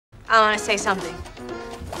I want to say something.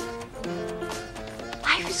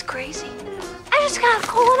 Life is crazy. I just got a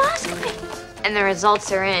colonoscopy. And the results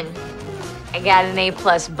are in. I got an A+,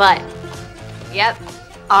 but. Yep.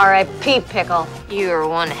 R.I.P. Pickle. You are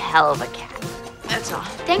one hell of a cat. That's all.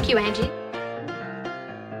 Thank you, Angie.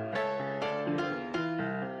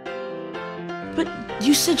 But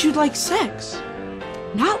you said you'd like sex.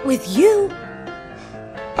 Not with you.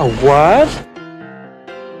 A what?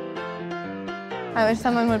 I wish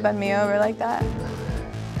someone would bend me over like that.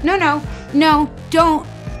 No, don't.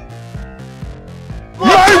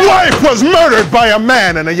 My wife was murdered by a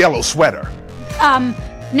man in a yellow sweater.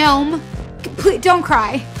 Gnome, please don't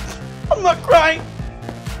cry. I'm not crying.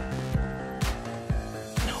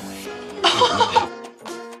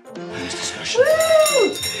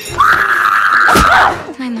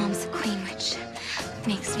 My mom's a queen, which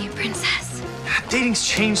makes me a princess. Dating's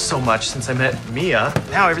changed so much since I met Mia.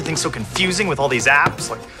 Now everything's so confusing with all these apps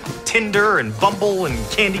like Tinder and Bumble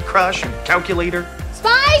and Candy Crush and Calculator.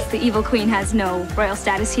 Spies! The evil queen has no royal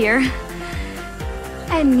status here.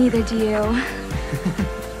 And neither do you.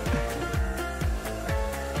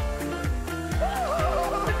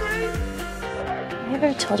 I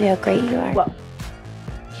never told you how great you are. Well.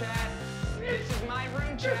 This is my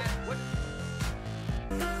room, Chad.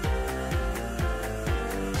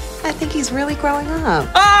 I think he's really growing up.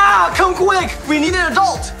 Ah, come quick! We need an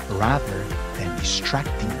adult! Rather than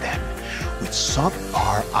distracting them with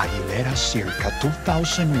subpar Aguilera circa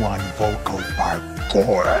 2001 vocal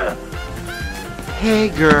parkour. Hey,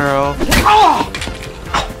 girl. Oh!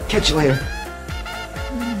 Catch you later.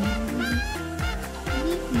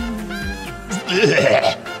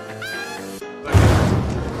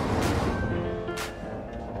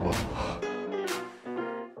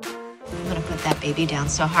 I'm gonna put that baby down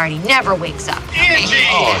so hard he never wakes up. Angie!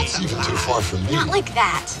 Oh, it's even too far from me. Not like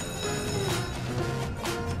that.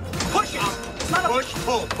 Push it! It's not a push,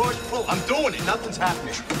 pull. I'm doing it. Nothing's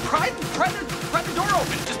happening. Pry the door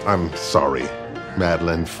open. Just I'm sorry,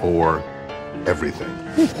 Madeline, for everything.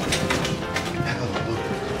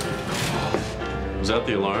 Was that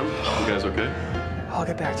the alarm? You guys okay? I'll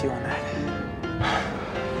get back to you on that.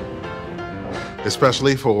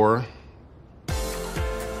 Especially for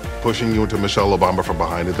pushing you into Michelle Obama from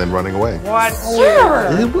behind and then running away. What?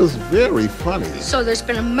 Sure. It was very funny. So there's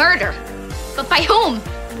been a murder. But by whom?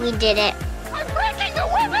 We did it. I'm breaking the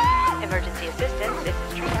window! Emergency assistance, this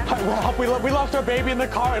is Trina. Rob, we lost our baby in the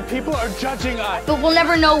car and people are judging us. But we'll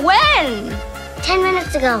never know when. 10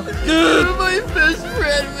 minutes ago. You're my best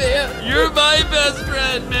friend, man. You're my best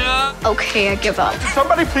friend, man. Okay, I give up.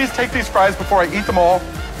 Somebody please take these fries before I eat them all.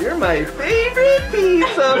 You're my favorite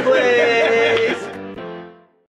pizza place.